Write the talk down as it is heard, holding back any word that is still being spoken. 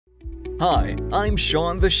Hi, I'm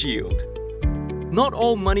Sean the Shield. Not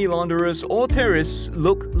all money launderers or terrorists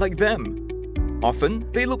look like them.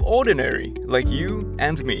 Often, they look ordinary, like you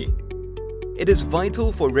and me. It is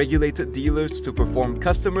vital for regulated dealers to perform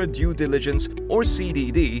customer due diligence or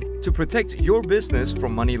CDD to protect your business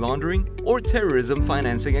from money laundering or terrorism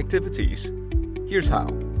financing activities. Here's how.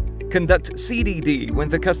 Conduct CDD when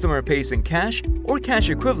the customer pays in cash or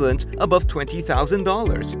cash equivalent above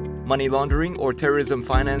 $20,000. Money laundering or terrorism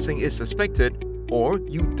financing is suspected, or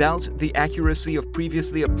you doubt the accuracy of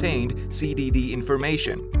previously obtained CDD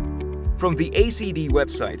information. From the ACD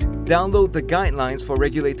website, download the Guidelines for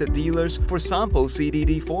Regulated Dealers for sample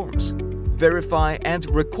CDD forms. Verify and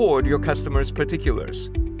record your customers' particulars.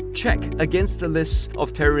 Check against the lists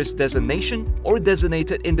of terrorist designation or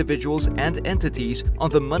designated individuals and entities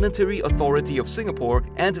on the Monetary Authority of Singapore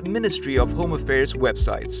and Ministry of Home Affairs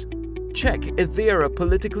websites. Check if they are a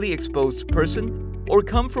politically exposed person or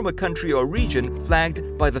come from a country or region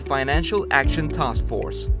flagged by the Financial Action Task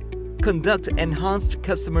Force. Conduct Enhanced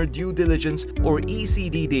Customer Due Diligence or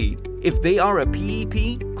ECDD if they are a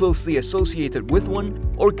PEP, closely associated with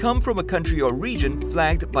one, or come from a country or region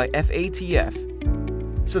flagged by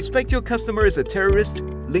FATF. Suspect your customer is a terrorist,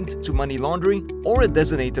 linked to money laundering, or a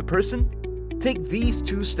designated person? Take these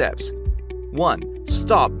 2 steps. 1.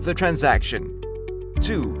 Stop the transaction.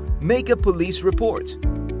 2. Make a police report.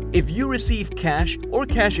 If you receive cash or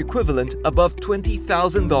cash equivalent above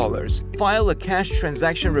 $20,000, file a cash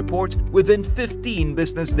transaction report within 15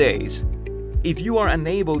 business days. If you are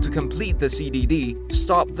unable to complete the CDD,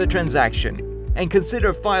 stop the transaction and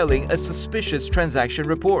consider filing a suspicious transaction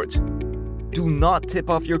report. Do not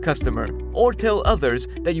tip off your customer or tell others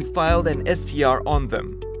that you filed an STR on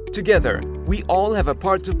them. Together, we all have a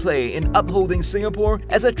part to play in upholding Singapore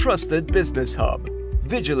as a trusted business hub.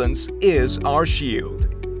 Vigilance is our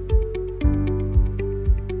shield.